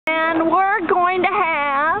And we're going to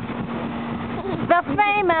have the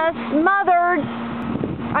famous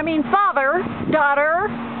father-daughter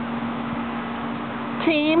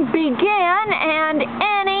team begin and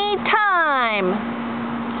any time.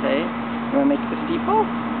 Okay, you want to make the steeple?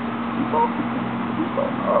 Steeple? Steeple.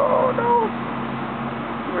 Oh no!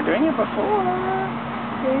 You were doing it before.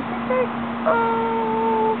 Okay.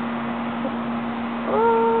 Oh!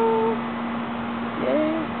 Oh!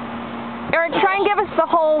 Yay! Eric, try and give us the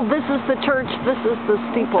whole, this is the church, this is the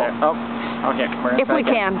steeple. Okay. Oh, okay. If we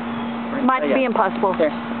can. Might be impossible. Here.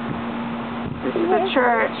 This is the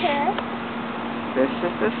church. This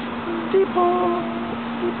is the steeple.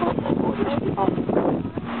 Steeple. Oh, the steeple.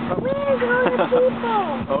 Where's all the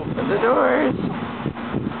people? Open the doors.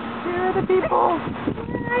 Here are the people.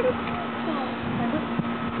 Where are the people?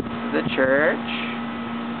 The church.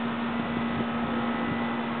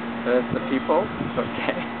 There's the people.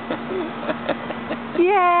 Okay.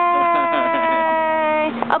 Yay!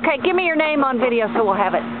 Okay, give me your name on video so we'll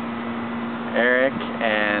have it. Eric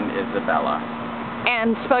and Isabella.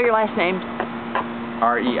 And spell your last name.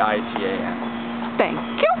 R-E-I-T-A-N.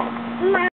 Thank you.